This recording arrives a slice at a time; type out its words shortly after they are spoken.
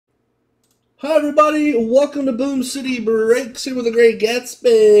Hi everybody, welcome to Boom City Breaks here with the Great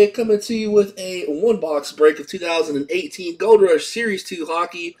Gatsby, coming to you with a one-box break of 2018 Gold Rush Series 2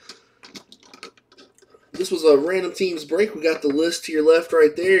 hockey. This was a random teams break. We got the list to your left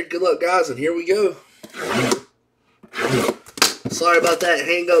right there. Good luck, guys, and here we go. Sorry about that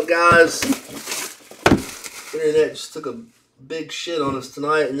hang-up, guys. Internet just took a big shit on us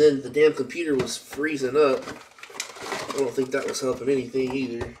tonight, and then the damn computer was freezing up. I don't think that was helping anything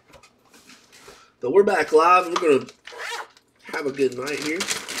either. But we're back live, and we're going to have a good night here.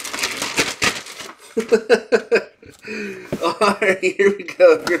 Alright, here we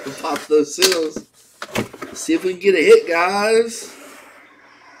go. We're going to pop those seals. See if we can get a hit, guys.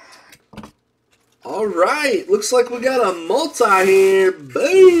 Alright, looks like we got a multi here.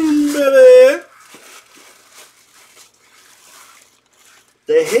 Boom, baby.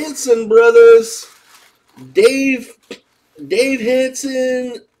 The Hanson brothers. Dave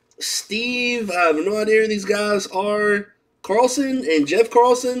Hanson, Steve, I have no idea who these guys are. Carlson and Jeff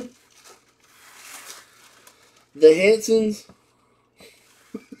Carlson. The Hansons.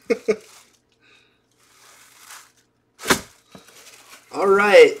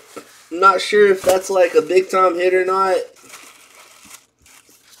 Alright. I'm not sure if that's like a big time hit or not.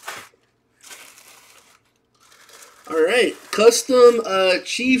 Alright. Custom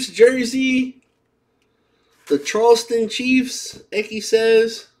Chiefs jersey. The Charleston Chiefs, Eki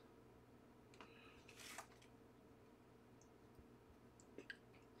says.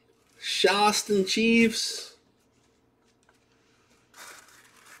 Charleston Chiefs.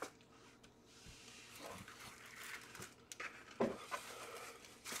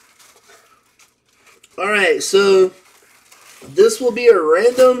 Alright, so this will be a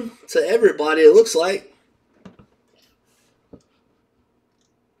random to everybody, it looks like.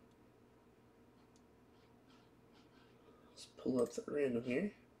 Let's pull up the random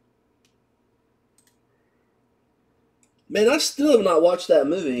here. Man, I still have not watched that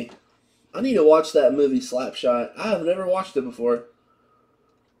movie. I need to watch that movie, Slapshot. I have never watched it before.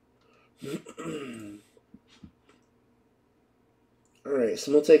 Alright,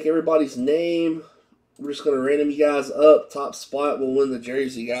 so we'll take everybody's name. We're just going to random you guys up. Top spot will win the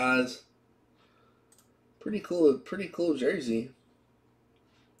jersey, guys. Pretty cool jersey.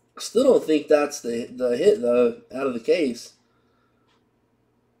 I still don't think that's the hit, though, out of the case.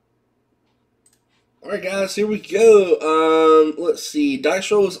 Alright, guys, here we go. Let's see.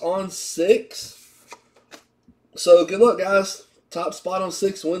 Dice roll was on 6. So, good luck, guys. Top spot on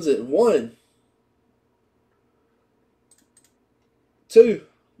 6 wins it. 1, 2,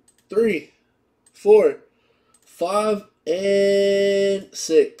 3, 4, 5, and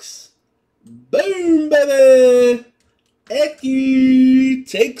 6. Boom, baby! Eki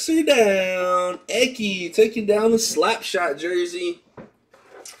takes her down. Eki taking down the Slapshot jersey.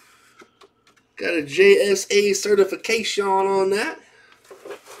 Got a JSA certification on that.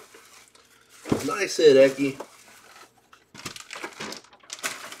 Nice hit, Eki.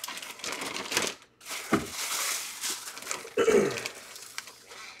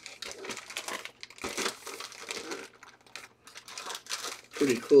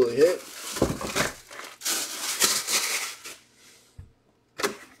 Pretty cool hit.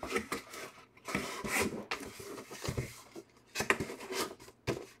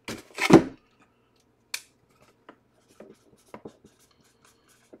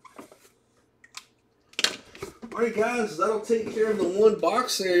 Alright, guys, that'll take care of the one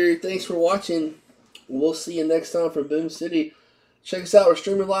box there. Thanks for watching. We'll see you next time from Boom City. Check us out. We're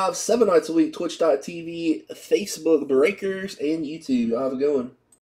streaming live 7 nights a week. Twitch.tv, Facebook Breakers, and YouTube. Y'all have a good one.